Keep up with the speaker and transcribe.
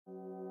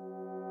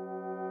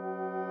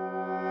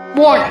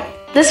Warning,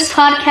 this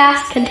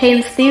podcast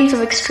contains themes of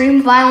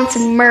extreme violence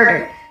and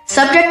murder.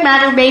 Subject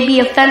matter may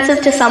be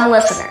offensive to some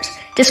listeners.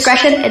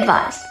 Discretion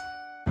advised.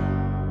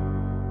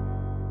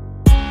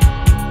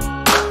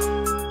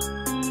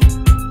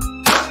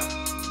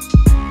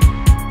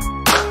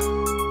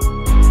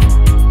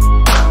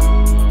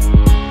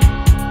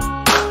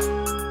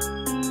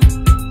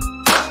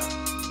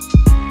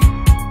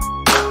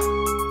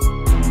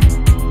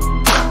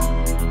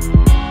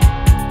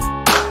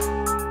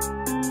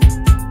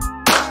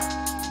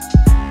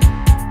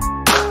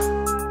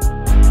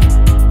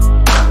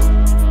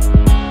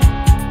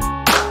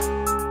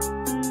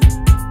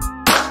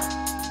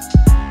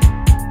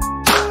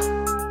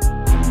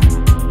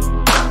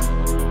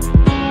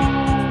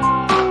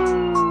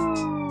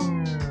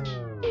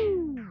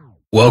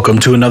 Welcome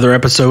to another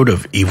episode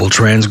of Evil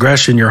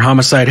Transgression, your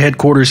homicide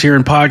headquarters here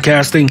in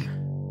podcasting.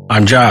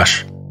 I'm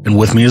Josh, and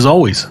with me as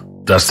always,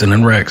 Dustin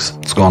and Rex.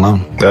 What's going on?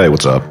 Hey,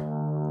 what's up?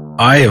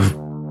 I have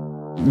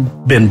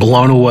been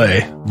blown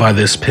away by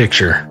this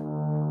picture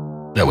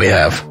that we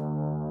have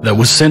that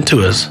was sent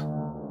to us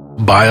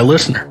by a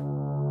listener.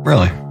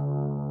 Really?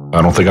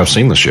 I don't think I've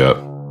seen this yet.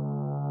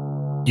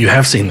 You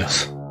have seen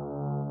this.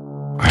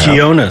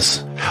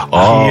 Kiona's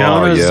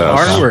Yes.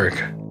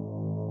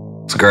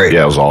 artwork. It's great.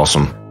 Yeah, it was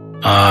awesome.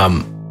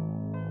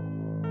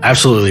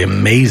 Absolutely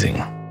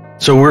amazing.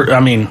 So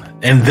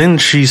and then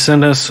she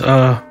sent us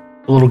a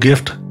little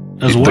gift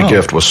as well. The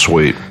gift was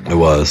sweet. It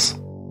was.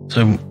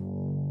 So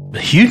a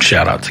huge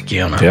shout out to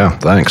Kiona. Yeah,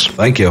 thanks.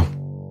 Thank you.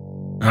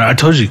 I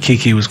told you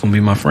Kiki was going to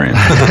be my friend.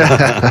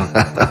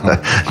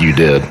 You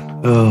did.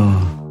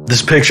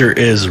 This picture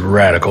is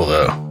radical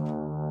though.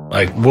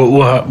 Like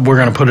we're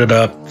going to put it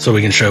up so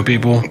we can show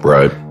people.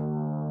 Right.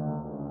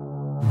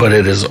 But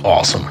it is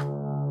awesome.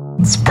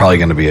 It's probably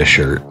going to be a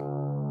shirt.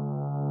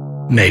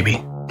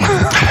 Maybe.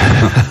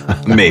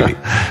 Maybe.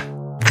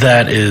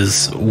 That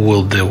is,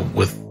 we'll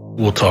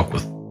talk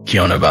with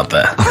Kiona about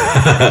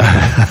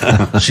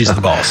that. She's the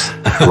boss.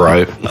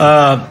 Right.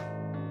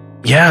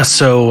 Yeah,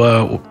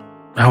 so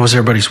how was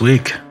everybody's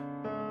week?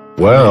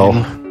 Well,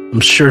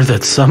 I'm sure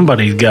that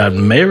somebody got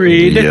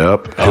married.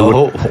 Yep.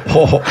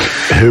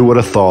 Who would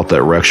have thought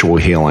that rectal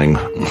healing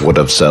would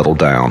have settled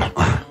down?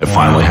 It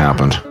finally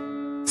happened.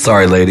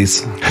 Sorry,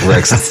 ladies.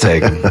 Rex is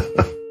taken.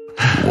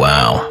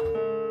 Wow.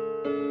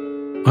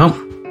 Well,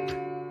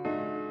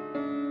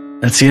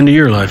 that's the end of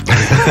your life, buddy.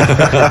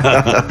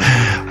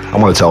 I'm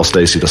going to tell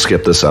Stacy to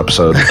skip this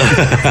episode.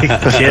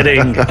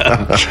 Kidding.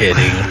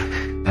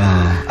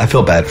 I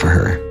feel bad for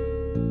her.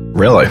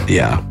 Really?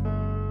 Yeah.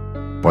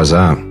 Why's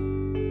that?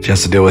 She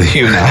has to deal with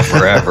you now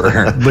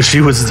forever. But she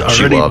was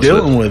already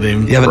dealing with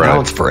him. Yeah, but Right. now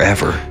it's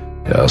forever.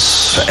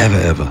 Yes. Forever,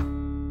 ever.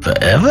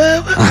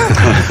 Forever?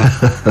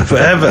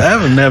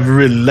 Forever never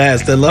really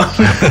lasts that long.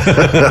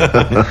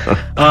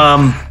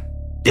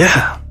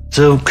 Yeah.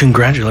 So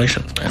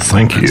congratulations, man.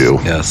 Thank you.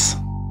 Yes.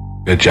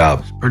 Good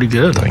job. Pretty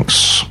good.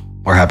 Thanks.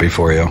 We're happy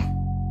for you.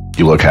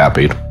 You look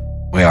happy.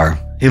 We are.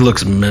 He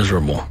looks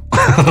miserable.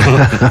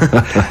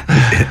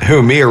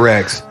 Who, me or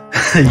Rex?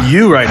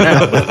 You right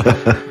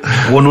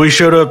now. When we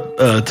showed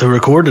up to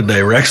record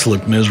today, Rex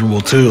looked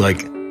miserable too. Like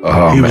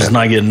he was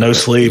not getting no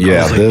sleep.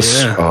 Yeah, I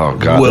was like, oh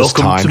God, welcome this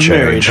time to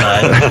change.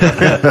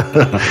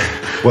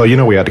 Well,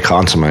 we had to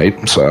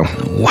consummate, so.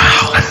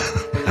 Wow.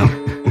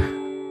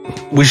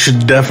 We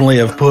should definitely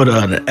have put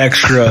an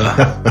extra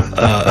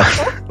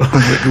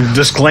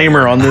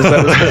disclaimer on this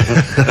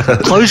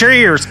episode. Close your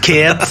ears,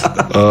 kids.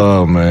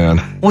 Oh, man.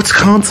 What's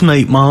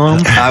consummate,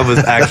 Mom? I was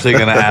actually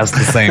going to ask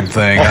the same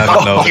thing. I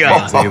don't know if it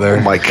means either.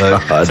 Oh, my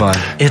God.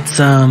 It's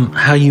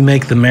how you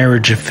make the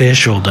marriage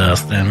official,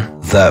 Dustin.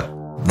 Is that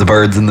the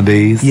birds and the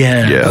bees?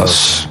 Yeah.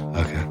 Yes.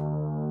 Okay.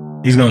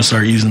 He's going to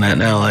start using that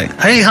now. Like,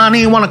 hey,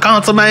 honey, you want to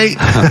consummate?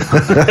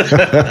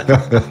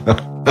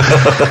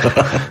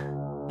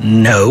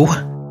 No.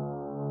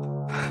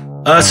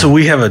 So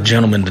we have a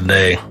gentleman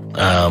today.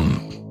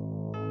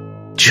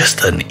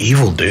 Just an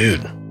evil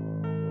dude.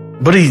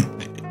 But there's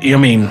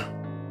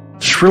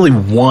really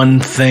one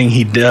thing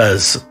he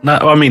does.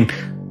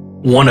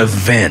 One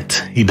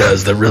event he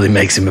does that really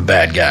makes him a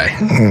bad guy.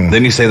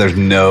 Didn't you say there's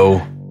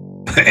no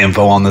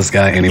info on this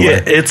guy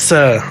anywhere? Yeah,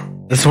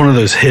 it's one of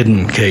those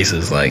hidden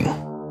cases. Like,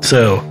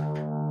 so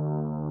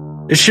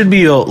it should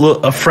be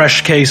a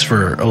fresh case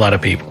for a lot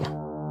of people.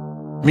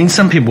 I mean,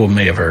 some people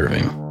may have heard of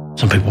him.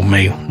 Some people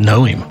may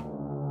know him.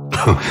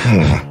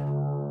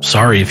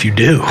 Sorry if you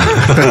do.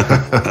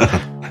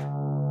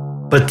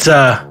 But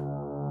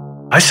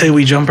I say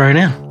we jump right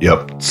in.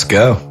 Yep. Let's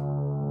go.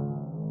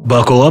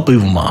 Buckle up,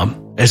 Evil Mob,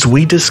 as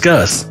we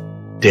discuss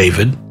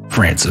David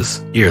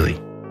Francis Early.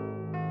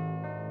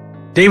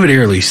 David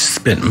Early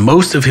spent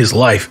most of his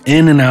life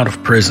in and out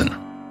of prison.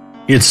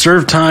 He had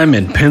served time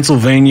in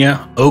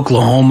Pennsylvania,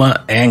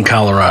 Oklahoma, and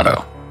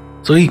Colorado.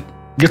 So he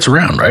gets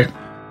around, right?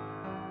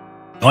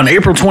 On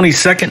April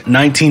 22nd,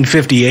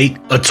 1958,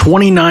 a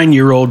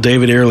 29-year-old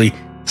David Early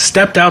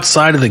stepped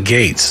outside of the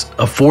gates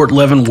of Fort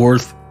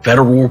Leavenworth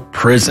Federal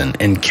Prison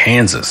in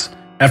Kansas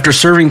after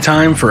serving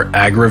time for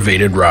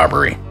aggravated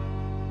robbery.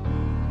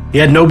 He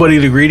had nobody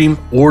to greet him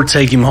or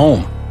take him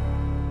home.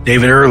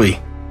 David Early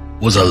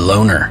was a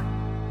loner.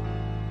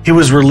 He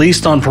was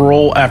released on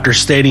parole after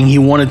stating he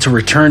wanted to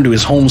return to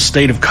his home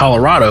state of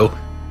Colorado,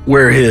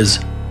 where his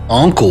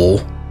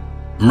uncle,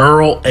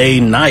 Merrill A.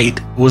 Knight,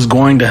 was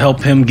going to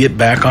help him get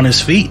back on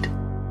his feet.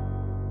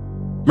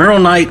 Merrill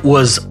Knight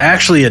was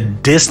actually a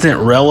distant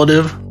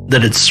relative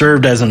that had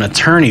served as an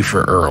attorney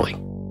for Early.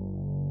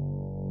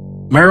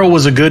 Merrill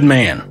was a good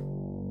man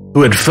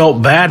who had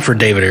felt bad for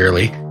David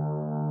Early.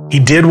 He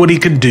did what he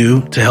could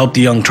do to help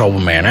the young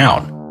troubled man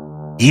out,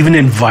 even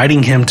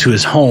inviting him to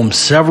his home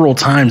several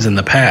times in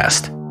the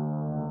past.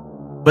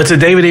 But to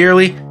David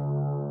Early,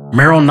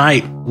 Merrill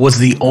Knight was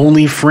the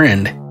only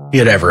friend he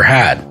had ever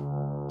had,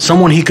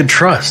 someone he could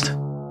trust.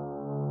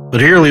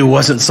 But Early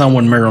wasn't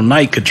someone Merrill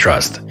Knight could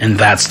trust, and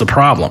that's the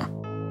problem.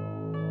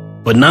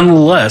 But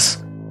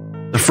nonetheless,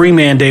 the free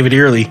man David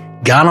Early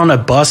got on a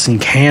bus in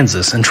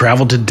Kansas and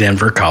traveled to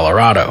Denver,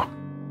 Colorado.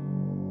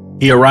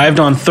 He arrived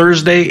on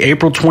Thursday,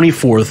 April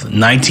 24th,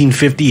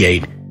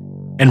 1958,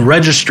 and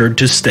registered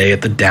to stay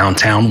at the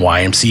downtown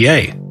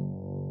YMCA.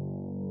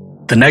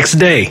 The next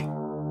day,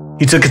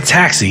 he took a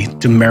taxi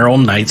to Merrill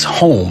Knight's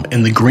home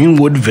in the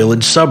Greenwood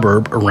Village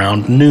suburb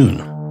around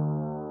noon.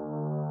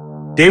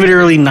 David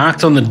Early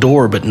knocked on the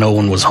door, but no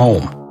one was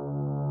home.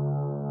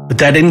 But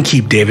that didn't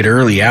keep David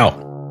Early out.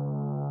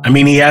 I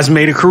mean, he has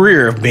made a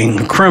career of being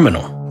a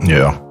criminal.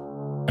 Yeah.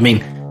 I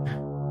mean,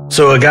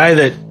 so a guy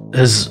that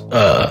has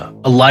a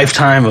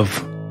lifetime of,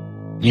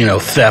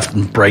 theft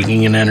and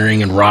breaking and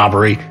entering and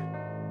robbery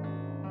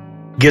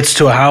gets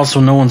to a house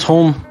when no one's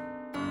home,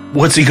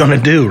 what's he going to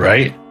do,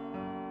 right?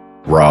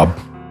 Rob.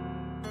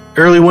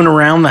 Early went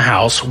around the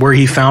house where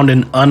he found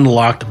an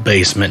unlocked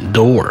basement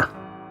door.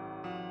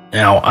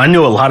 Now, I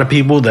know a lot of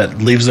people that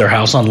leaves their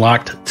house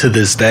unlocked to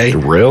this day.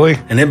 Really?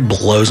 And it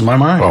blows my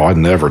mind. Oh, I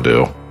never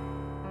do.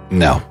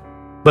 No.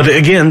 But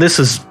again, this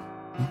is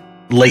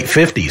late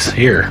 50s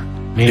here.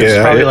 I mean,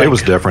 it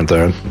was different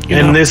then.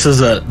 And this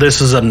is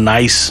a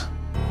nice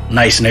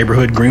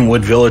neighborhood.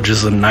 Greenwood Village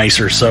is a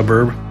nicer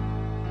suburb.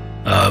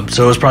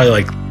 So it was probably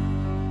like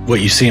what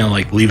you see on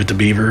like Leave It to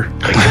Beaver.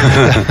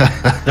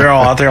 Like, they're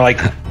all out there like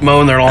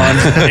mowing their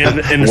lawns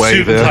in a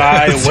suit and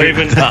tie,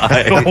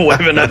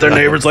 waving at their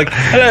neighbors like,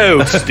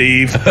 "Hello,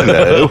 Steve."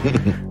 Hello.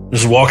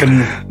 Just walking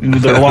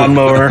their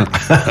lawnmower,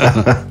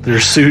 their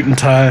suit and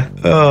tie.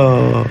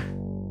 Oh.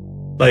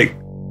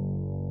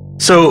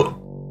 So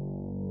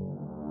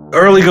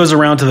Early goes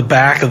around to the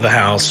back of the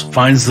house,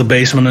 finds the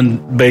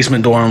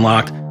basement door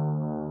unlocked,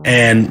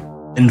 and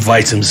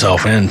invites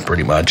himself in,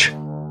 pretty much.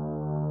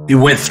 He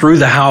went through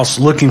the house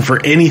looking for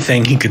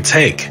anything he could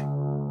take.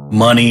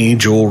 Money,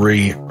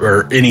 jewelry,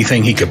 or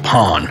anything he could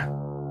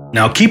pawn.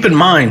 Now, keep in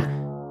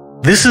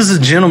mind, this is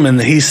a gentleman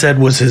that he said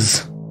was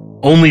his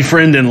only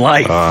friend in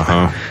life.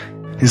 Uh-huh.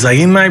 He's like,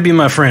 he might be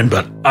my friend,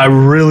 but I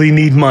really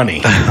need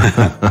money.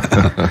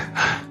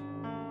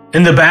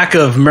 In the back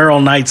of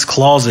Merrill Knight's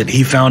closet,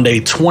 he found a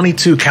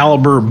 .22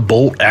 caliber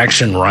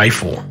bolt-action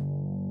rifle.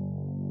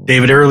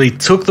 David Early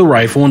took the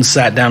rifle and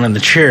sat down in the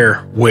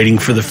chair, waiting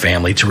for the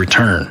family to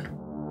return.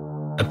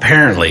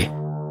 Apparently,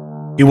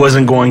 he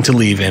wasn't going to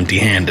leave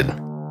empty-handed.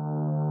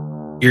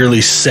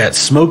 Early sat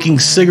smoking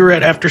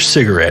cigarette after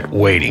cigarette,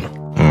 waiting.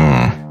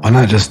 Why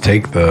not just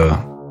take the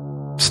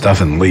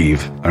stuff and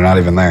leave? They're not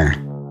even there.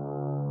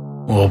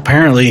 Well,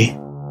 apparently,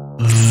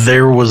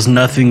 there was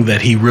nothing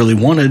that he really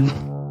wanted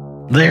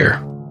there.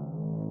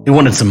 He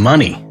wanted some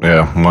money.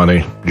 Yeah,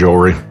 money,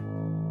 jewelry.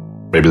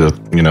 Maybe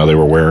they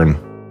were wearing.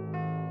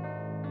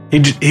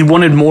 He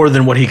wanted more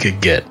than what he could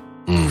get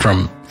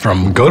from.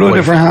 Go to a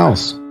different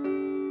house.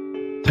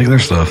 Take their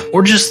stuff.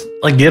 Or just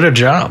get a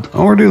job.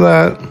 Or do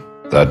that.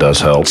 That does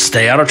help.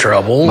 Stay out of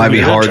trouble. Might be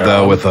hard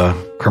though with a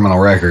criminal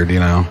record,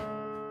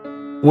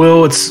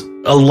 Well, it's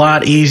a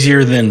lot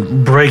easier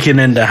than breaking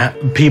into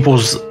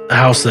people's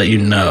house that you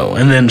know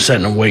and then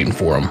sitting and waiting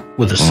for them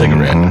with a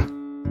cigarette.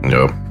 Mm-hmm.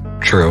 Yep.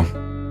 True.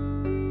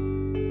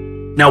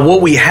 Now,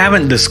 what we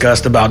haven't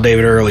discussed about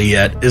David Early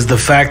yet is the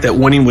fact that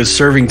when he was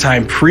serving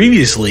time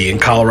previously in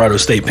Colorado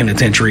State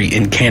Penitentiary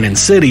in Cannon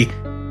City,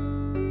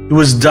 he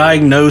was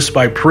diagnosed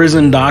by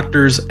prison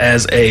doctors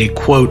as a,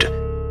 quote,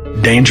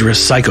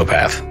 dangerous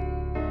psychopath.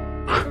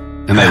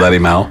 And they let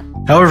him out.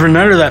 However,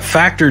 none of that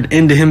factored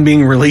into him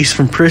being released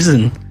from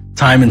prison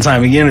time and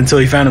time again until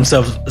he found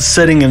himself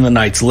sitting in the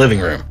Knight's living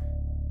room.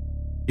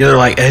 Yeah, they're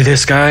like, hey,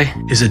 this guy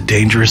is a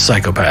dangerous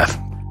psychopath.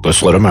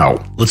 Let's let him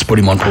out. Let's put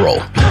him on parole.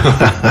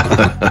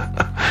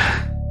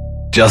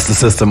 Justice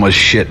system was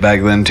shit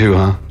back then too,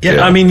 huh?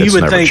 Yeah, I mean, you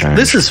would think, changed.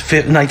 this is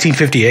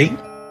 1958.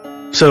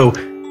 So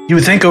you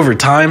would think over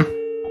time,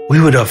 we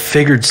would have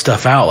figured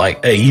stuff out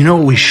like, hey, you know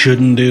what we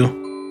shouldn't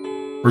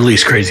do?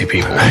 Release crazy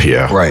people.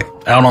 Yeah. Right.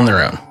 Out on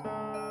their own.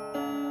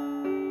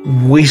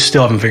 We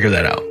still haven't figured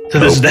that out to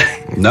this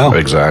day. No.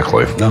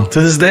 Exactly. No. To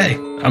this day.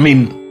 I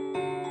mean,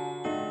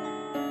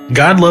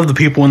 God love the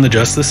people in the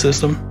justice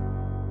system,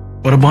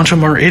 but a bunch of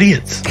them are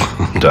idiots.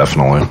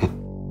 Definitely.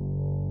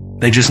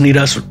 They just need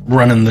us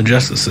running the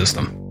justice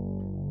system.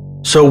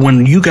 So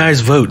when you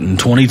guys vote in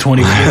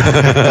 2022,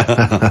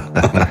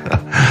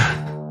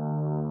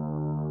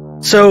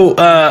 So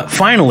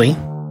finally,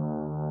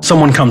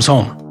 someone comes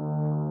home.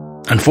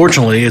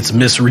 Unfortunately, it's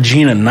Miss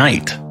Regina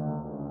Knight.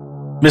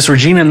 Miss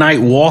Regina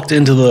Knight walked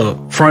into the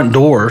front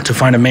door to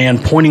find a man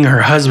pointing her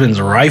husband's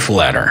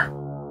rifle at her.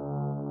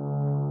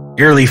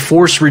 Early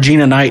forced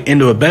Regina Knight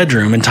into a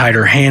bedroom and tied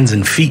her hands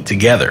and feet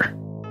together.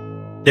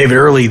 David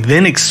Early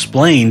then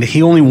explained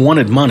he only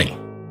wanted money.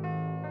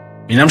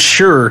 I mean, I'm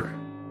sure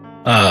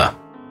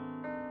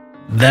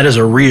that is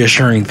a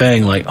reassuring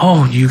thing. Like,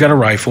 oh, you got a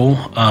rifle.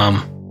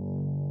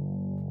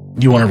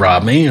 You want to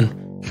rob me?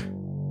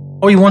 And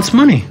oh, he wants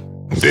money.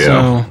 Yeah.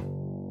 So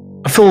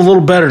I feel a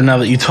little better now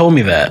that you told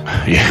me that.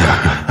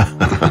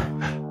 Yeah.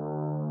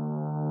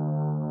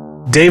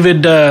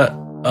 David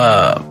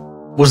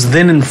was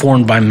then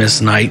informed by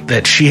Miss Knight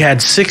that she had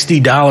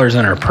 $60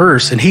 in her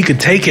purse and he could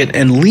take it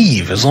and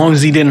leave as long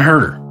as he didn't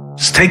hurt her.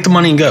 Just take the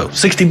money and go.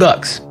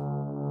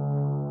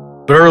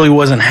 $60. But Early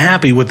wasn't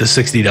happy with the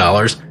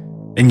 $60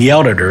 and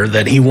yelled at her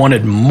that he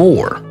wanted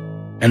more,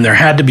 and there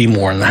had to be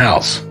more in the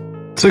house.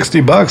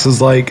 $60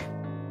 is like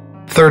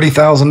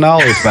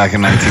 $30,000 back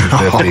in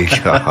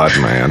 1950. Oh, God,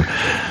 man.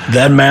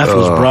 That math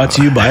was brought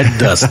to you by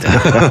Dustin.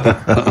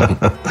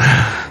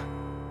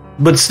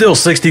 But still,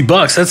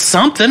 $60, that's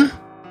something.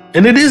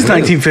 And it is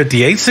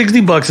 1958.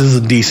 $60 is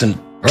a decent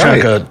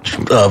chunk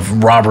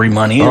of robbery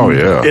money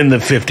in the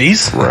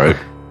 50s. Right.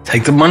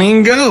 Take the money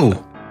and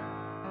go.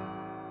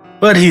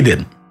 But he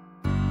didn't.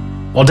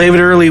 While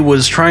David Early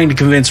was trying to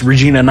convince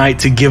Regina Knight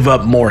to give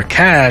up more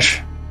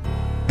cash,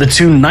 the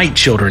two Knight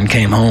children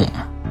came home.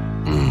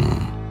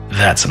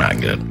 That's not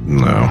good.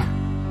 No.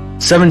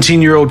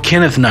 17-year-old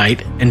Kenneth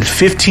Knight and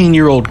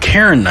 15-year-old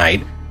Karen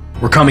Knight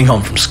were coming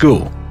home from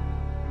school.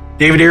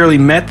 David Early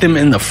met them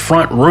in the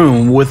front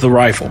room with the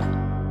rifle.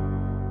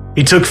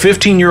 He took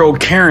 15-year-old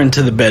Karen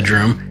to the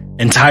bedroom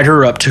and tied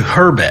her up to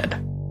her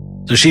bed.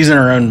 So she's in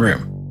her own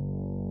room.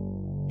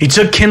 He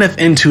took Kenneth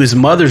into his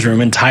mother's room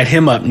and tied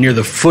him up near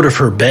the foot of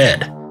her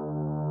bed.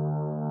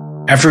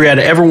 After he had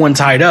everyone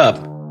tied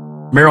up,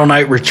 Merrill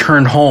Knight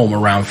returned home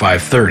around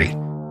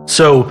 5:30.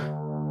 So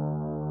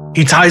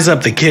he ties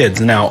up the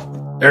kids. Now,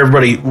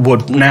 everybody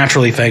would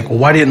naturally think, well,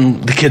 why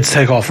didn't the kids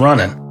take off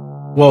running?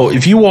 Well,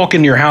 if you walk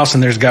into your house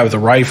and there's a guy with a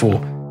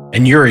rifle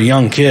and you're a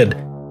young kid,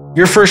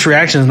 your first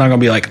reaction is not going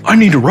to be like, I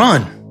need to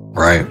run.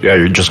 Right. Yeah,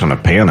 you're just going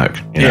to panic.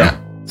 You know?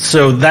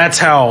 So that's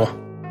how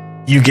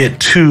you get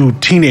two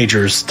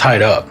teenagers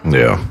tied up.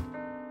 Yeah.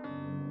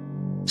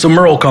 So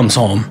Merle comes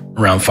home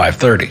around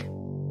 5:30.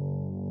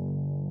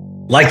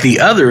 Like the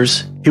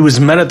others, he was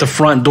met at the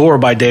front door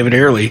by David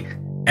Early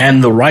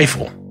and the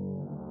rifle.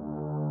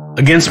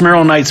 Against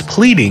Merrill Knight's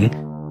pleading,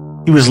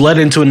 he was led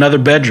into another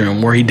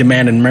bedroom where he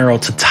demanded Merrill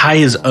to tie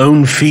his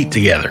own feet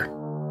together.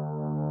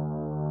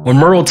 When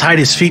Merrill tied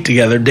his feet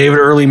together, David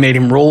Early made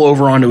him roll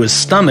over onto his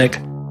stomach,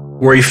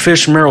 where he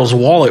fished Merrill's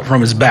wallet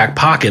from his back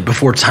pocket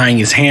before tying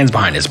his hands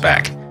behind his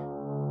back.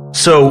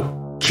 So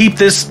keep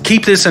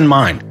this in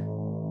mind,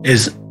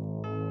 is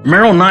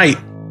Merrill Knight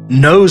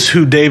knows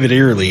who David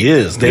Early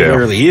is. David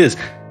Early is.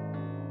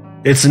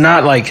 It's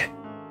not like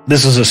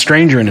this is a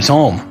stranger in his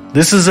home.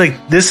 This is a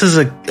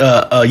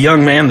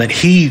young man that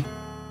he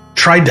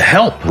tried to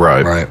help.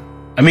 Right.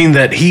 I mean,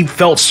 that he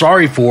felt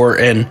sorry for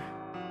and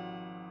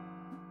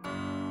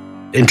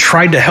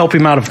tried to help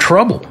him out of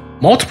trouble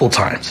multiple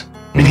times.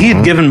 I mean, he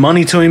had given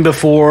money to him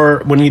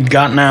before when he'd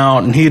gotten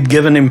out, and he had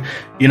given him,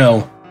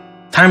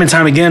 time and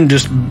time again,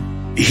 just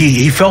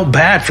he felt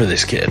bad for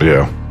this kid.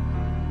 Yeah.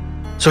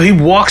 So he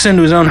walks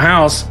into his own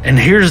house, and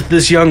here's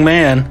this young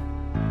man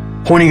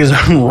pointing his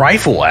own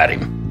rifle at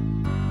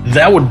him.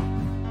 That would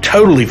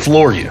totally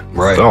floor you.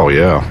 Right. Oh,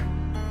 yeah.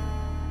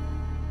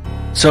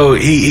 So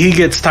he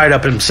gets tied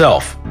up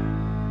himself.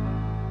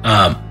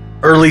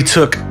 Early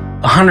took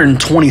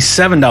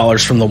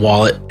 $127 from the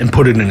wallet and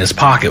put it in his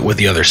pocket with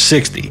the other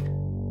 $60.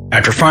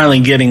 After finally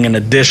getting an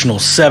additional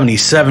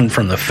 $77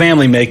 from the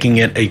family, making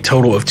it a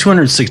total of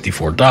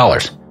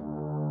 $264.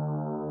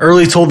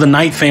 Early told the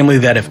Knight family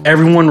that if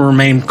everyone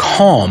remained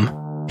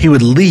calm, he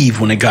would leave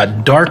when it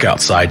got dark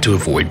outside to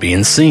avoid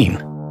being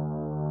seen.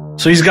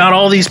 So he's got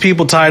all these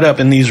people tied up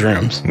in these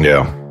rooms.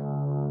 Yeah.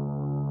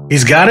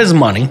 He's got his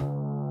money,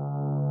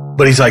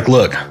 but he's like,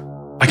 look,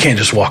 I can't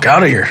just walk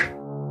out of here.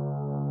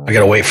 I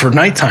gotta wait for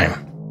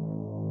nighttime.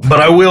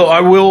 But I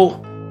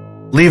will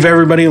leave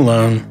everybody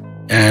alone,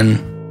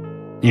 and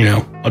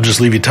I'll just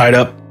leave you tied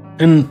up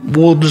and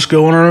we'll just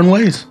go on our own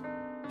ways.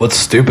 What's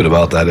stupid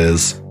about that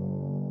is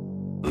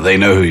they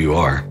know who you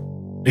are.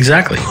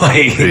 Exactly.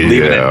 Like,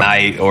 leaving at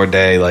night or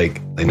day,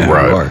 like, they know who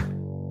you are.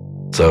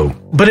 So,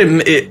 but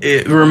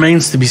it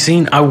remains to be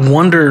seen. I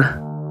wonder,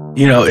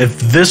 if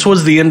this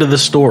was the end of the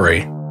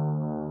story,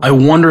 I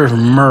wonder if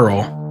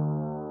Merle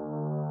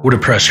would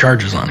have pressed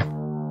charges on him.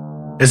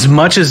 As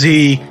much as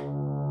he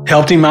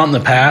helped him out in the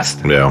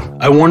past,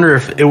 I wonder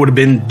if it would have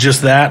been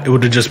just that. It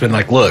would have just been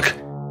like, look,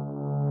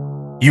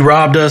 you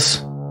robbed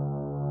us.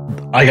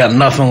 I got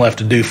nothing left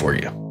to do for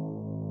you.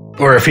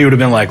 Or if he would have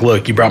been like,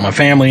 look, you brought my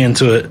family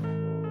into it.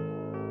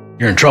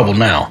 You're in trouble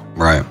now.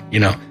 Right.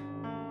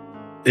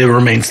 It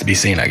remains to be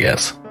seen, I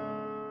guess.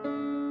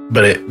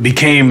 But it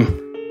became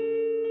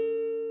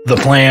the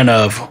plan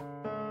of,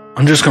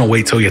 I'm just going to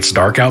wait till it gets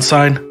dark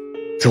outside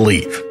to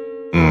leave.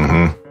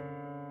 Mm-hmm.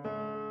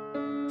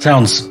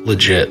 Sounds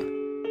legit.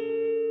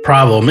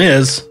 Problem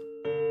is,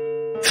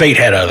 fate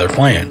had other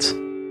plans.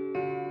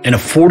 And a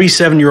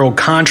 47-year-old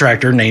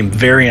contractor named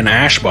Varian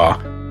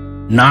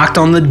Ashbaugh knocked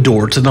on the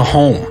door to the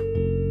home.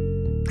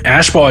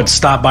 Ashbaugh had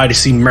stopped by to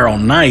see Merrill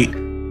Knight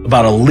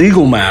about a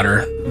legal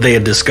matter they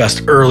had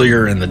discussed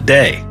earlier in the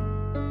day.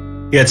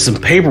 He had some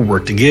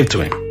paperwork to give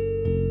to him.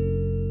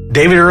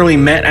 David Early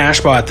met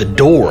Ashbaugh at the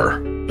door,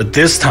 but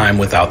this time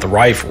without the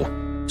rifle.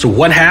 So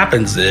what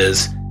happens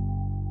is,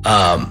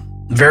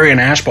 Varian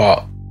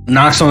Ashbaugh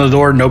knocks on the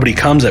door. Nobody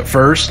comes at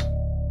first,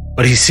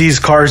 but he sees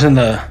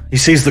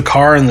the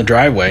car in the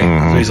driveway.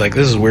 So he's like,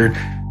 this is weird.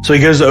 So he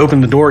goes to open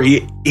the door.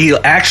 He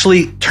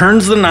actually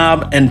turns the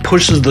knob and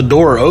pushes the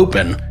door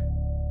open,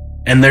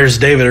 and there's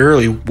David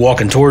Early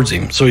walking towards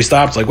him. So he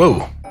stops, like,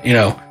 whoa,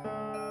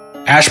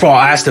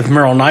 Ashbaugh asked if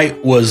Merrill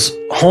Knight was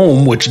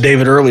home, which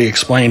David Early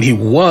explained he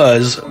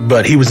was,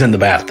 but he was in the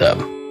bathtub.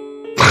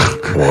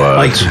 What?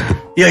 Like,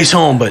 yeah, he's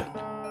home, but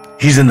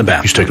he's in the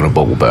bath. He's taking a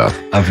bubble bath.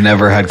 I've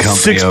never had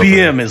company 6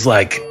 p.m. is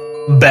like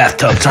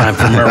bathtub time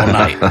for Merrill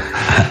Knight.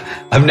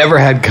 I've never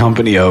had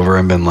company over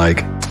and been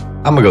like,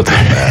 I'm going to go take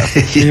a bath.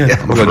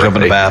 I'm going to go jump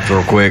in the bath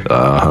real quick.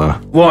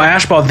 Well,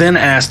 Ashbaugh then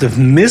asked if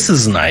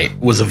Mrs. Knight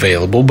was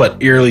available,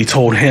 but Early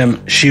told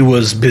him she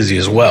was busy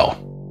as well.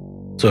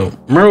 So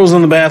Merrill's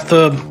in the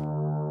bathtub.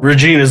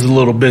 Regina's a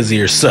little busy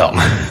herself.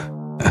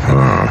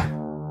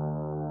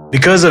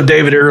 Because of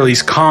David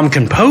Early's calm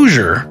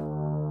composure,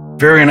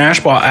 Varian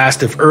Ashbaugh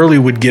asked if Early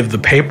would give the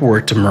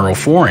paperwork to Merrill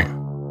for him.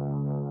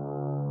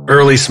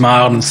 Early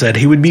smiled and said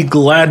he would be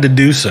glad to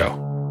do so.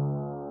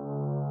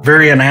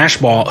 Varian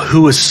Ashbaugh,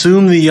 who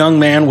assumed the young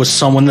man was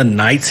someone the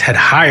Knights had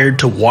hired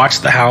to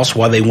watch the house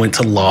while they went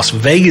to Las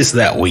Vegas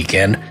that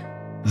weekend,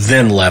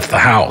 then left the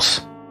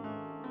house.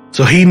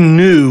 So he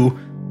knew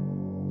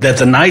that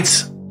the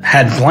Knights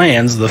had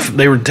plans.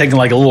 They were taking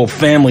like a little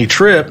family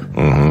trip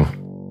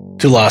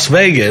to Las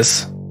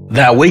Vegas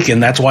that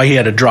weekend. That's why he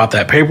had to drop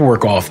that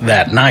paperwork off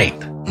that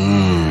night.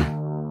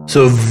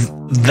 So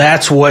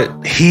that's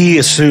what he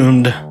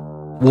assumed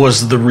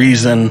was the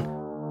reason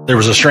there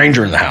was a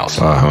stranger in the house.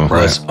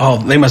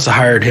 They must have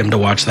hired him to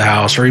watch the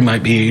house, or he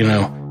might be,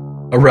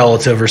 a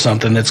relative or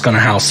something that's going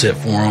to house sit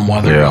for him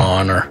while they're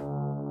gone.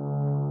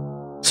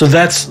 Or so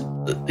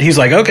he's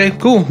like, okay,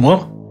 cool.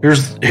 Well,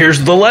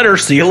 here's the letter.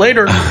 See you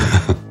later.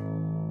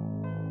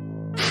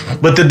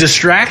 But the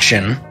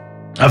distraction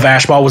of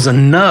Ashbaugh was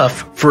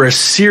enough for a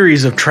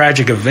series of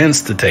tragic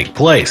events to take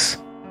place.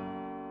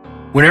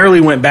 When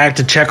Early went back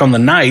to check on the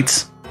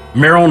Knights,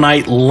 Merrill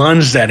Knight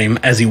lunged at him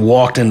as he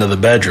walked into the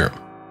bedroom.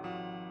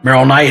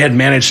 Merrill Knight had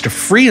managed to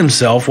free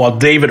himself while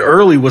David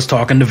Early was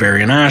talking to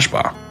Varian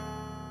Ashbaugh.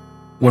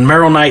 When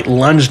Merrill Knight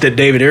lunged at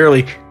David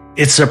Early,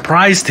 it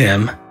surprised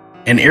him,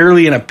 and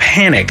Early, in a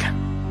panic,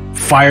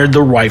 fired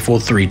the rifle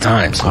 3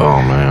 times.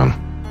 Oh, man.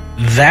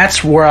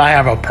 That's where I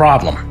have a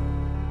problem.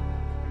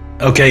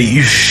 Okay,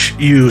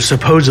 you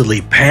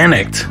supposedly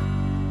panicked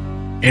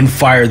and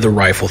fired the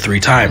rifle 3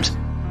 times.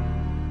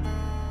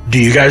 Do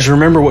you guys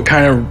remember what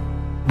kind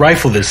of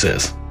rifle this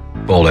is?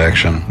 Bolt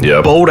action.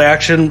 Yeah. Bolt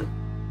action,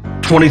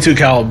 22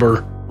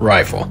 caliber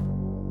rifle.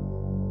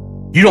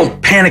 You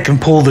don't panic and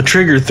pull the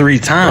trigger 3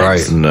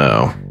 times. Right.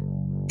 No.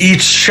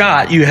 Each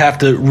shot, you have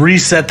to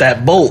reset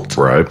that bolt.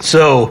 Right.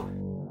 So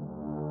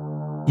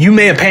you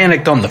may have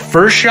panicked on the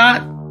first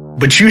shot,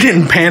 but you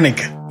didn't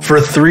panic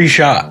for 3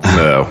 shots.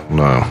 No.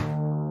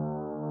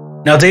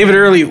 Now, David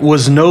Early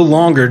was no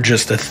longer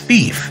just a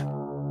thief.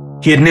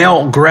 He had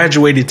now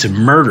graduated to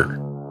murder,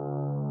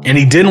 and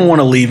he didn't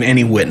want to leave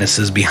any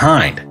witnesses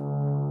behind.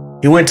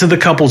 He went to the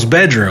couple's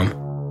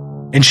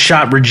bedroom and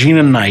shot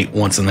Regina Knight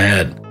once in the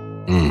head.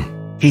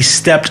 He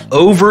stepped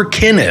over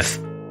Kenneth,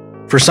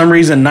 for some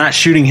reason not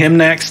shooting him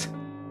next,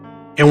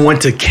 and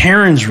went to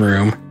Karen's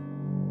room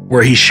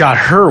where he shot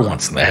her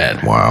once in the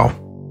head. Wow.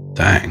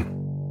 Dang.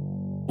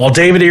 While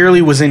David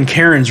Early was in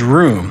Karen's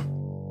room,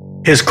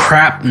 his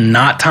crap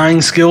knot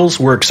tying skills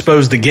were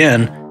exposed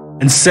again,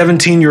 and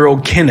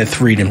 17-year-old Kenneth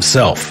freed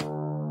himself.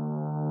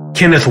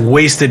 Kenneth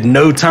wasted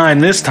no time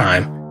this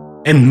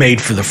time and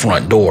made for the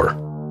front door.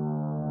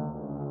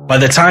 By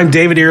the time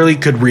David Early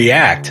could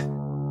react,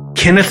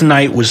 Kenneth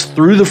Knight was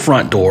through the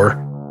front door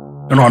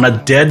and on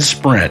a dead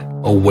sprint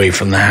away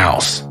from the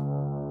house.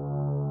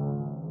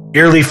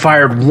 Early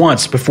fired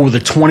once before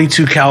the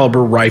 22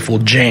 caliber rifle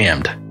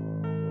jammed.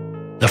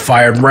 The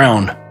fired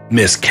round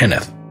missed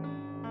Kenneth.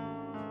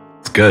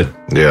 It's good.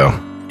 Yeah.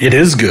 It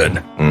is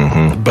good,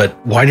 but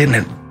why didn't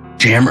it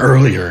jam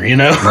earlier,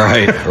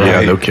 Right.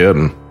 Yeah, no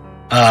kidding.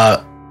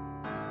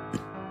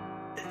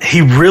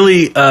 He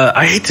really,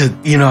 I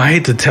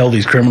hate to tell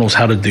these criminals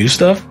how to do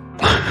stuff,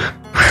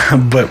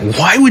 but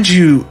why would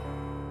you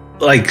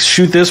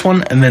shoot this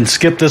one and then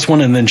skip this one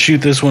and then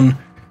shoot this one?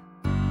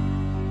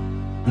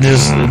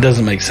 It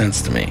doesn't make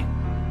sense to me.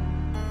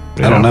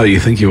 I don't know. You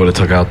think you would have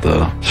took out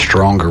the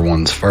stronger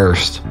ones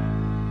first,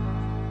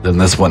 then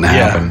this wouldn't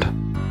have happened.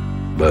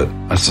 But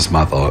that's just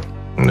my thought.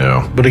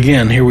 No. But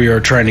again, here we are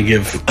trying to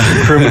give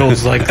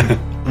criminals like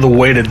the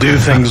way to do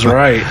things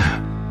right.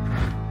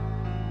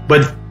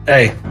 But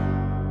hey,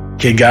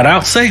 kid got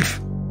out safe.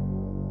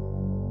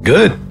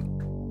 Good.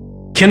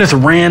 Kenneth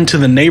ran to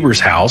the neighbor's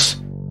house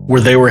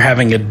where they were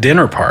having a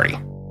dinner party.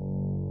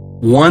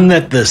 One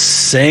that the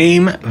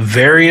same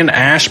Varian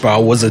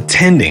Ashbaugh was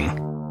attending.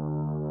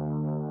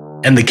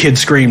 And the kid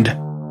screamed,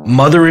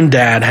 "Mother and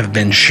Dad have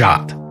been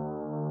shot."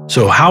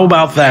 So how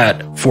about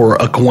that for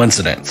a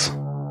coincidence?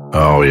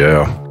 Oh,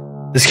 yeah.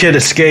 This kid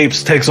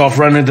escapes, takes off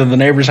running to the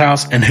neighbor's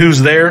house, and who's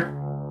there?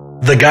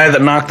 The guy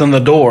that knocked on the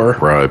door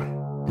Right.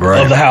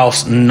 of the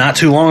house not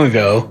too long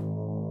ago.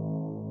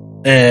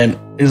 And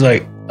he's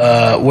like,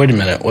 wait a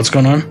minute, what's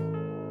going on?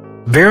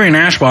 Varian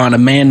Ashbaugh and a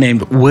man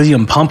named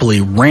William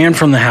Pumpley ran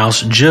from the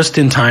house just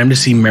in time to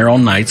see Merrill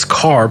Knight's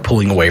car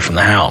pulling away from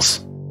the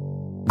house.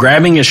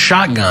 Grabbing his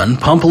shotgun,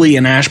 Pumpley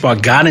and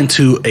Ashbaugh got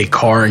into a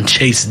car and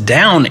chased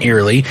down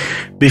Early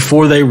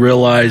before they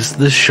realized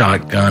the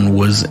shotgun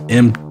was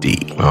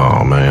empty.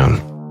 Oh, man.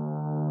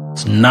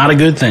 It's not a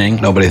good thing.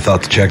 Nobody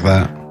thought to check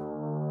that.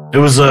 It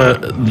was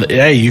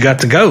hey, you got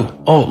to go.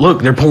 Oh,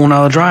 look, they're pulling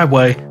out of the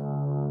driveway.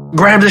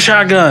 Grab the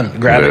shotgun.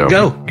 Grab it,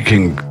 go. You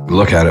can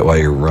look at it while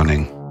you're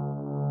running.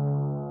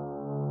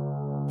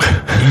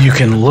 You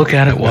can look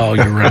at it while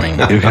you're running.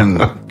 You can,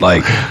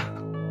 like,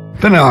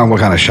 depending on what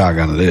kind of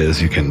shotgun it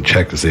is, you can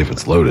check to see if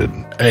it's loaded.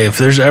 Hey, if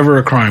there's ever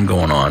a crime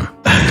going on,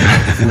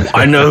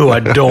 I know who I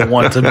don't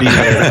want to be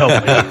there to help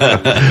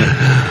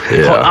me.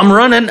 Yeah. I'm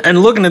running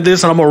and looking at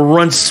this, and I'm going to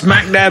run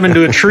smack dab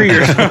into a tree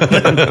or something.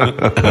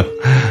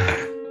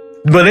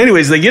 But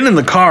anyways, they get in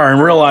the car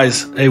and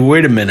realize, hey,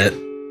 wait a minute.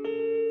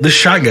 This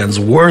shotgun's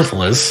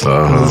worthless.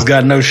 It's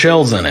got no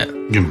shells in it.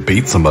 You can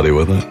beat somebody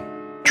with it.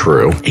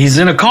 True. He's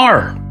in a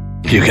car.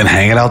 You can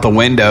hang it out the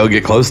window,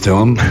 get close to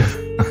him.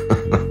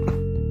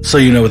 So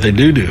you know what they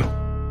do?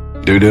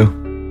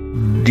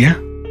 Doo-doo? Yeah.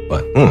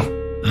 What?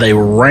 They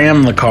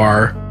ram the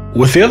car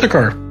with the other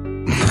car.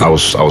 I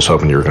was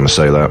hoping you were going to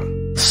say that.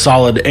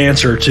 Solid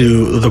answer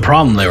to the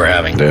problem they were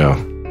having.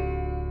 Yeah.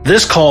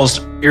 This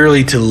caused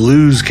Early to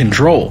lose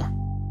control.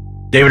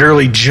 David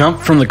Early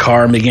jumped from the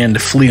car and began to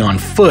flee on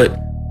foot,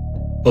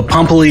 but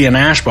Pumpley and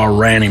Ashbaugh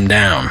ran him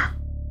down.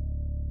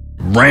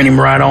 Ran him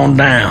right on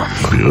down.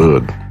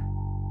 Good.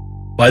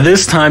 By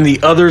this time, the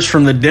others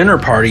from the dinner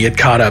party had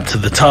caught up to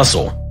the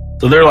tussle.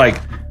 So they're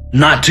like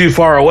not too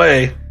far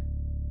away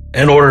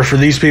in order for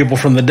these people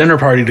from the dinner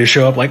party to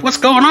show up like, what's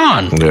going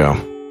on? Yeah.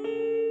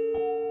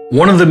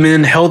 One of the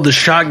men held the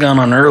shotgun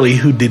on Early,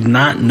 who did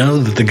not know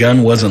that the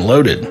gun wasn't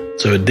loaded.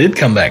 So it did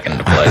come back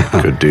into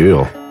play. Good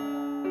deal.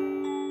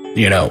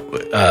 You know,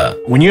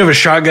 when you have a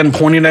shotgun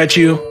pointed at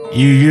you,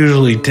 you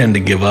usually tend to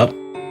give up.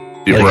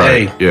 Like,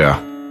 Right. hey, Yeah.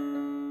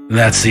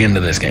 that's the end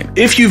of this game.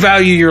 If you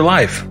value your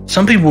life,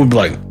 some people would be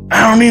like,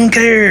 I don't even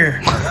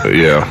care.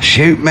 Yeah.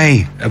 Shoot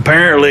me.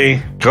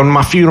 Apparently, Come to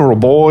my funeral,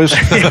 boys.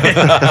 that's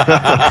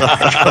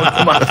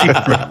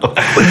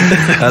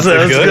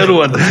a good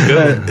one.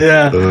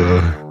 Yeah.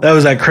 That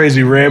was that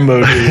crazy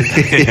Rambo dude.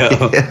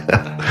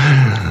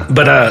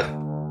 But,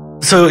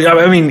 so,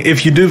 I mean,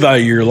 if you do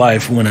value your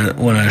life when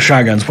a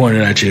shotgun's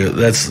pointed at you,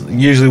 that's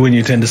usually when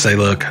you tend to say,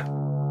 look,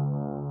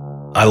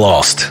 I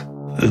lost.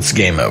 It's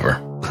game over.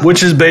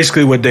 Which is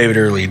basically what David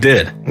Early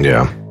did.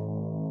 Yeah.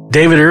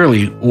 David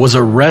Early was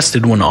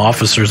arrested when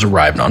officers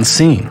arrived on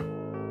scene.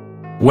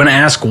 When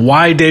asked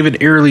why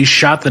David Early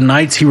shot the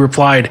Knights, he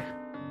replied,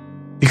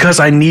 because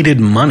I needed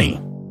money.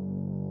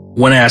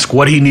 When asked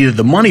what he needed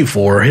the money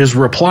for, his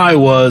reply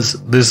was,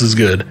 this is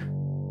good.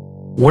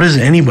 What does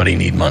anybody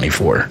need money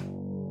for?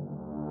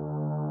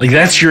 Like,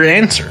 that's your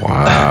answer.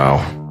 Wow.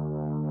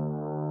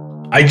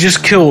 I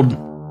just killed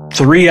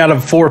 3 out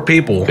of 4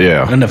 people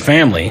in the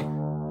family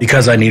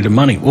because I needed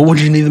money. Well, what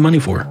do you need the money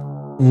for?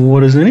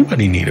 What does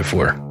anybody need it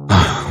for?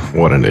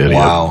 What an idiot.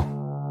 Wow.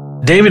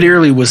 David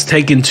Early was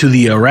taken to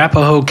the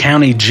Arapahoe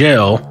County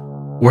Jail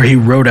where he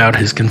wrote out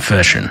his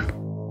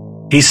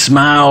confession. He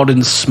smiled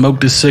and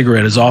smoked a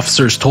cigarette as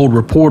officers told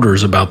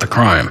reporters about the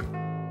crime.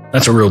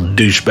 That's a real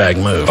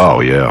douchebag move. Oh,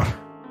 yeah.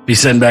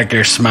 He's sitting back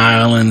there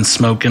smiling,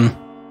 smoking.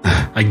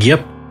 Like,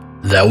 yep,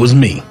 that was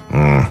me.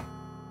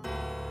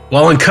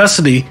 While in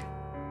custody,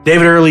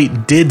 David Early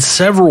did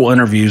several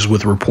interviews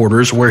with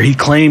reporters where he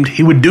claimed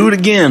he would do it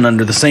again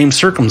under the same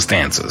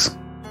circumstances.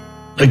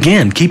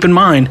 Again, keep in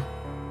mind,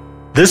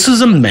 this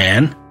is a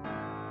man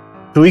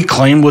who he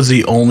claimed was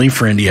the only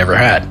friend he ever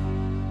had.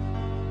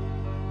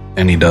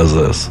 And he does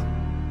this.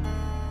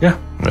 Yeah.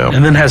 Yeah.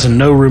 And then has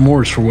no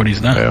remorse for what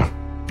he's done. Yeah.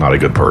 Not a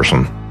good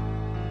person.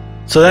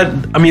 So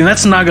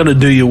that's not going to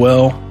do you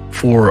well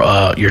for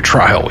your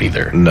trial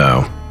either.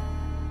 No.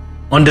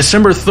 On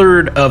December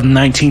 3rd of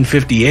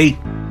 1958,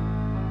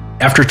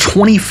 after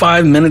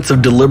 25 minutes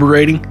of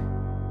deliberating,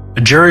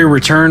 a jury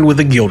returned with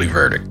a guilty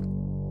verdict.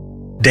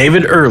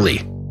 David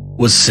Early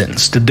was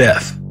sentenced to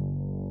death.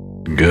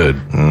 Good.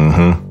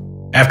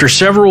 After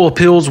several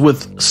appeals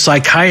with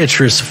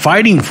psychiatrists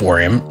fighting for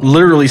him,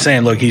 literally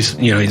saying, look, he's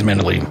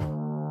mentally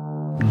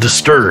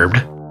disturbed,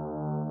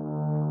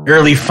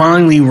 Early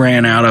finally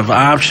ran out of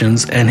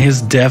options and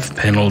his death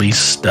penalty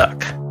stuck.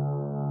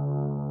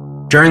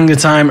 During the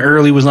time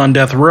Early was on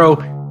death row,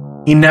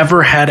 he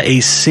never had a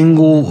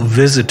single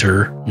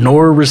visitor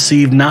nor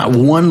received not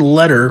one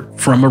letter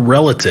from a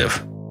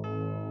relative.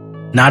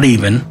 Not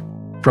even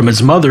from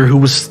his mother, who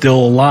was still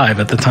alive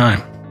at the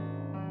time.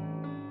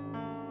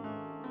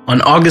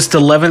 On August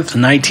 11th,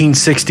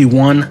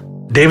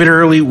 1961, David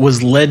Early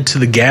was led to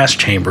the gas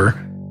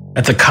chamber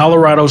at the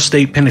Colorado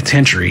State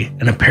Penitentiary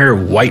in a pair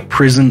of white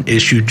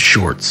prison-issued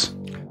shorts.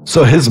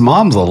 So his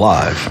mom's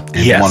alive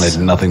and wanted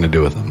nothing to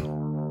do with him.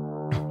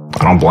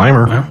 I don't blame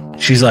her. Well,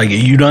 she's like,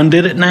 you done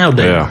did it now,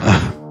 David.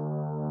 Yeah.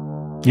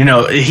 You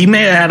know, he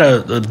may have had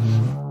a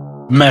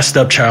messed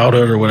up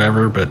childhood or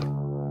whatever, but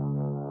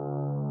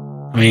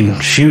I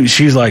mean,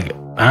 she's like,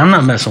 I'm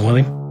not messing with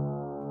him.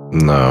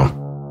 No.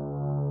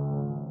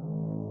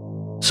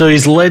 So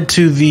he's led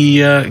to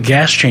the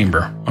gas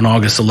chamber on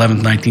August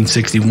 11th,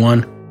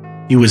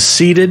 1961. He was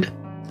seated,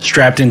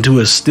 strapped into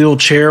a steel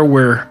chair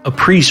where a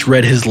priest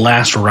read his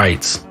last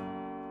rites.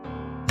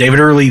 David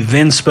Early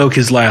then spoke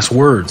his last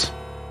words.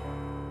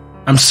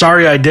 I'm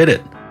sorry I did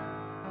it.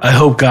 I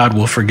hope God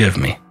will forgive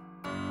me.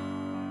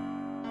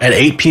 At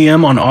 8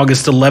 p.m. on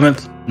August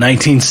 11th,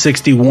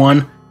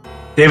 1961,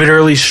 David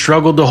Early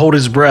struggled to hold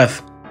his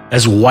breath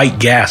as white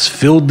gas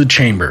filled the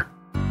chamber.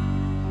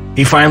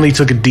 He finally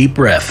took a deep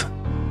breath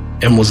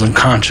and was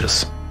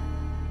unconscious.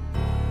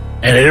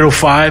 At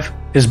 8:05,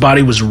 his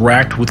body was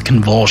racked with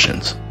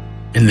convulsions,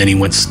 and then he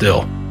went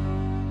still.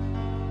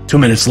 2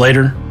 minutes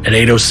later, at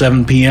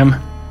 8:07 p.m.,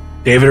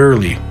 David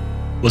Early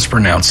was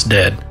pronounced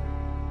dead.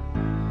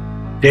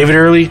 David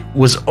Early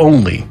was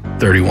only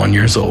 31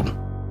 years old.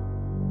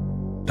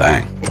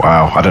 Dang.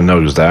 Wow, I didn't know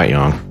he was that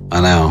young.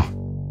 I know.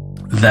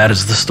 That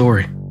is the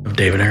story of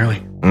David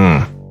Early.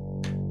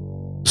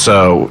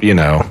 So, you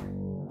know,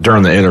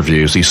 during the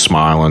interviews, he's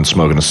smiling,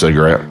 smoking a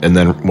cigarette, and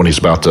then when he's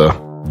about to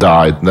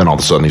die, then all of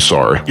a sudden he's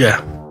sorry.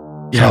 Yeah.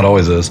 That's how it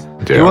always is.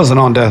 Yeah. He wasn't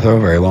on death row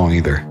very long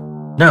either.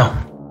 No.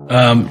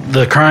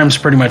 The crimes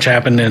pretty much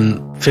happened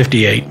in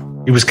 58.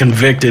 He was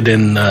convicted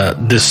in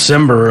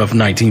December of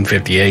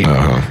 1958.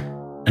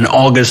 In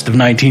August of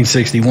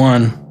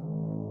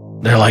 1961,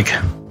 they're like,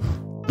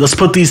 let's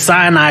put these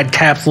cyanide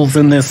capsules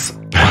in this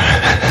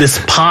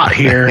pot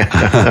here,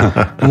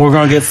 and we're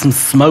going to get some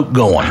smoke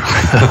going.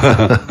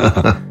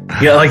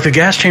 Yeah, like the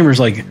gas chamber is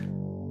like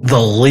the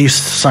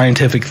least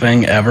scientific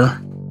thing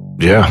ever.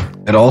 Yeah.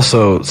 It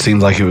also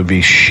seems like it would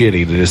be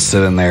shitty to just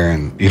sit in there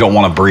and you don't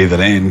want to breathe it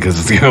in because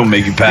it's going to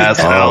make you pass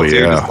out. So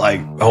you're just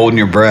like holding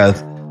your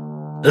breath.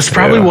 That's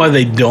probably why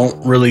they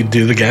don't really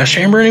do the gas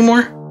chamber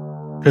anymore.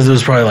 Because it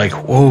was probably like,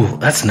 whoa,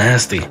 that's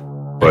nasty.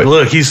 Like,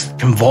 look, he's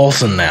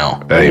convulsing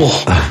now. Hey,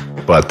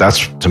 but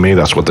to me,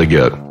 that's what they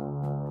get.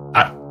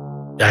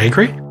 I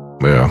agree.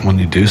 Yeah. When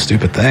you do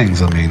stupid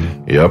things, I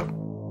mean. Yep.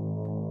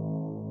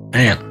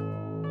 Man.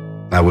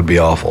 That would be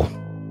awful.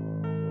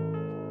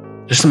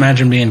 Just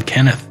imagine being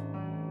Kenneth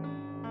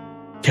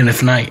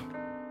Knight.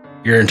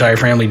 Your entire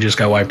family just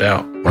got wiped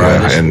out.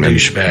 Right. And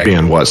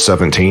being, what,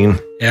 17?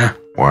 Yeah.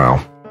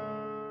 Wow.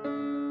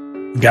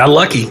 Got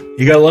lucky.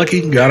 You got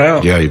lucky, got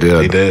out. Yeah, he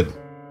did. He did.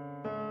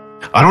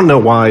 I don't know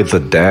why the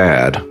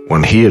dad,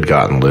 when he had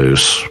gotten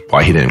loose,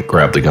 why he didn't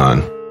grab the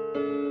gun.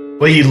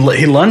 Well,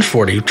 he lunged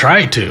for it. He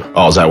tried to.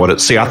 Oh, is that what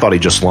it? See, I thought he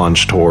just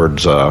lunged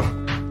towards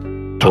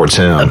him.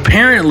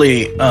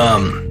 Apparently,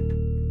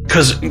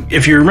 because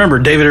if you remember,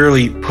 David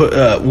Early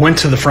went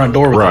to the front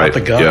door without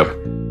the gun. Yep.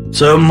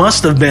 So it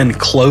must have been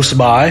close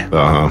by.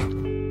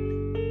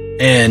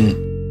 And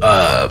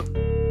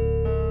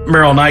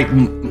Merrill Knight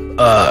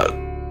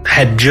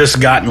had just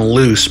gotten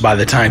loose by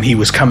the time he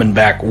was coming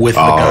back with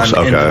the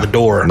gun into the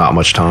door. Not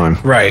much time.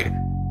 Right.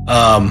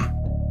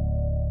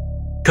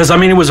 Because, I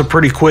mean, it was a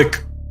pretty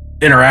quick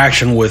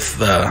interaction with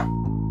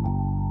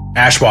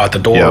Ashbaugh at the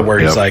door where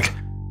he's like,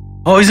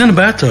 oh, he's in the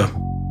bathtub.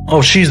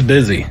 Oh, she's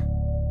busy.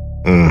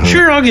 Mm-hmm.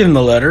 Sure, I'll give him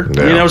the letter.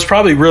 Yeah. I mean, it was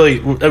probably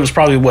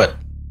what?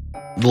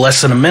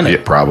 Less than a minute.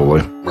 Yeah,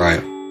 probably.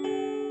 Right.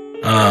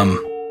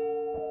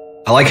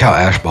 I like how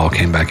Ashbaugh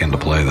came back into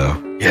play, though.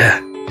 Yeah.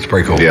 It's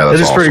pretty cool. Yeah,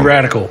 that's awesome. Pretty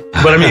radical.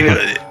 But I mean,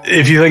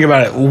 if you think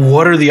about it,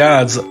 what are the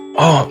odds?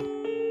 Oh,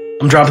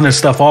 I'm dropping this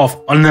stuff off,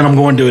 and then I'm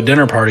going to a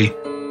dinner party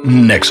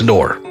next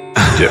door.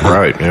 Yeah,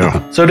 right.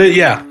 Yeah. So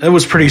it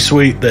was pretty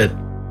sweet that,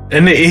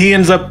 and he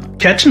ends up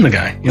catching the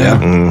guy. You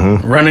know,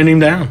 running him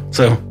down.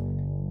 So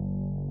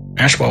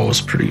Ashbaugh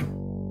was a pretty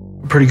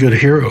good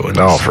hero.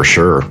 For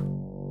sure.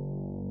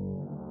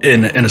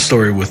 In a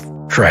story with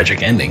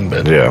tragic ending,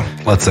 but yeah.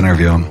 Let's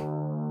interview him.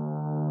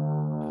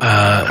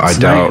 I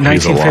doubt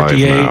he's alive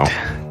now.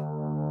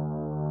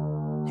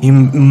 He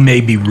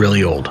may be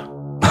really old.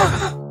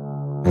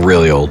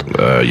 Really old.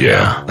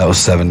 Yeah. That was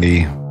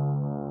 70.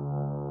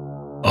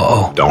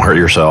 Oh, don't hurt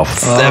yourself.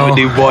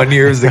 71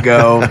 years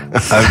ago. 71.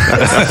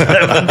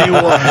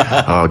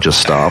 Oh,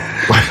 just stop.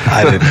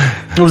 I didn't.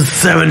 It was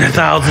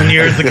 7,000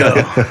 years ago.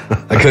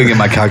 I couldn't get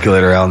my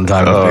calculator out in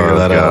time to figure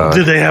that out.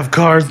 Did they have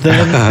cars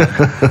then?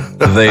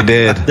 They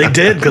did. They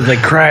did because they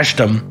crashed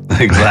them.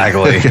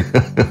 Exactly.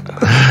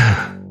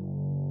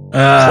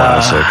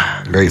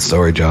 Classic. Great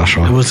story,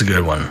 Joshua. It was a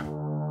good one.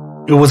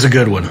 It was a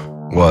good one.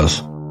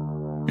 Was.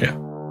 Yeah.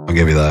 I'll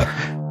give you that.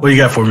 What do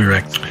you got for me,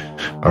 Rick?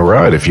 All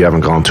right. If you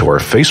haven't gone to our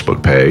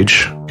Facebook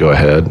page, go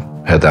ahead,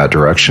 head that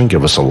direction,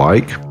 give us a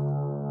like.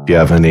 If you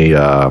have any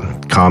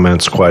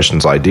comments,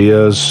 questions,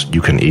 ideas,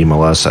 you can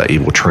email us at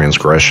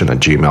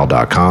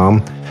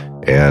eviltransgression@gmail.com.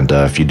 And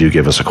if you do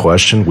give us a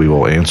question, we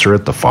will answer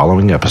it the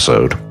following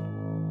episode.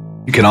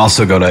 You can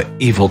also go to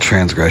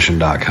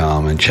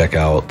eviltransgression.com and check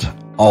out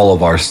all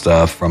of our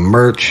stuff from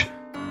merch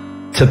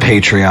to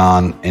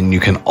Patreon. And you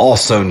can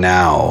also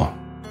now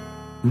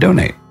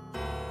donate.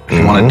 If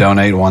you want to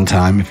donate one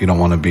time, if you don't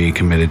want to be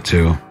committed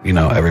to,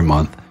 every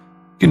month,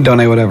 you can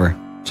donate whatever.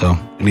 So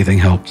anything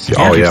helps. Keeps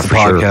the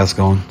podcast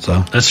going.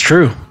 So that's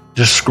true.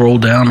 Just scroll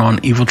down on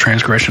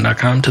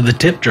eviltransgression.com to the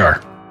tip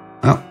jar.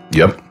 Oh,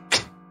 yep.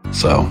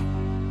 So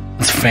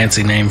it's a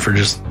fancy name for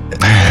just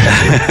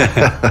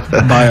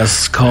buy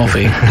us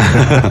coffee.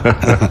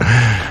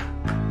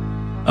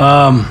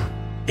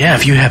 Yeah,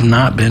 if you have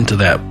not been to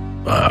that,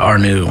 our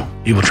new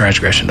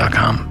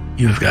eviltransgression.com,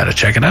 you've got to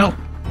check it out.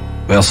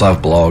 We also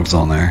have blogs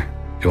on there.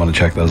 If you want to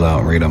check those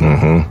out, read them.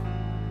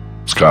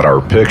 Mm-hmm. It's got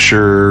our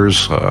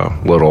pictures,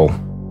 little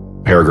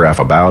paragraph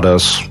about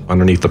us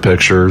underneath the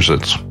pictures.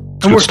 It's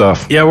good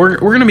stuff. Yeah, we're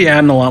going to be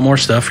adding a lot more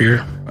stuff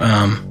here.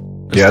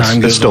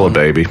 It's still a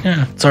baby.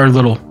 Yeah, it's our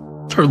little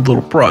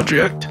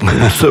project.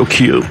 It's so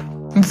cute.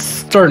 It's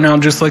starting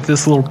out just like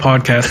this little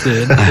podcast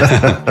did,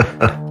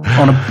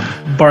 on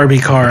a Barbie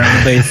car in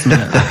the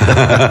basement.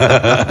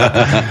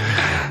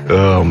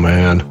 Oh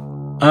man.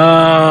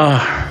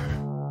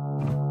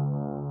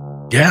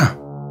 Yeah.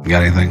 You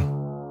got anything?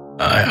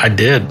 I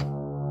did.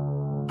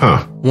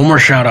 Huh. One more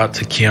shout out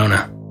to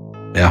Kiona.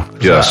 Yeah.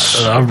 Yes.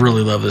 I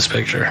really love this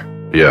picture.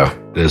 Yeah.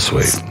 It is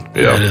sweet.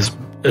 Yeah. It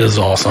is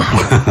awesome.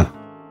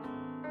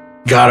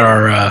 Got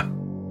our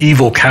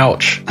evil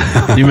couch.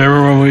 You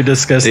remember when we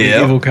discussed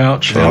the evil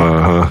couch?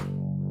 Uh-huh.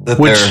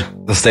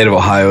 The state of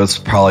Ohio is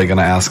probably going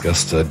to ask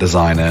us to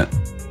design it.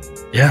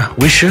 Yeah,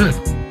 we should.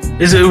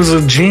 It was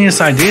a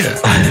genius idea.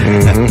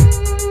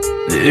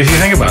 If you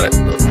think about it,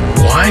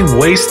 why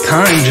waste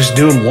time just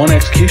doing one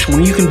execution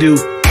when you can do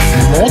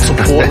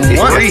multiple at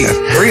once?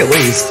 Three at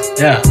least.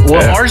 Yeah.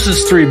 Well, ours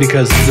is 3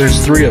 because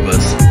there's 3 of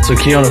us. So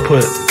Kiona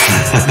put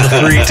the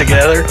 3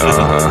 together.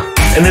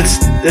 And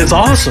it's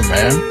awesome,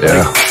 man.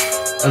 Yeah.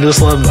 I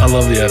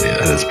love the idea.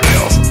 It is pretty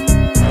awesome.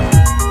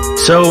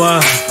 So,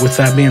 with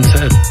that being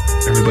said,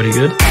 everybody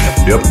good?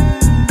 Yep.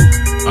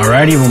 All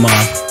right, Evil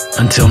Mom.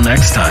 Until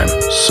next time.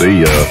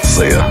 See ya.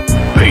 See ya.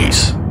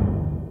 Peace.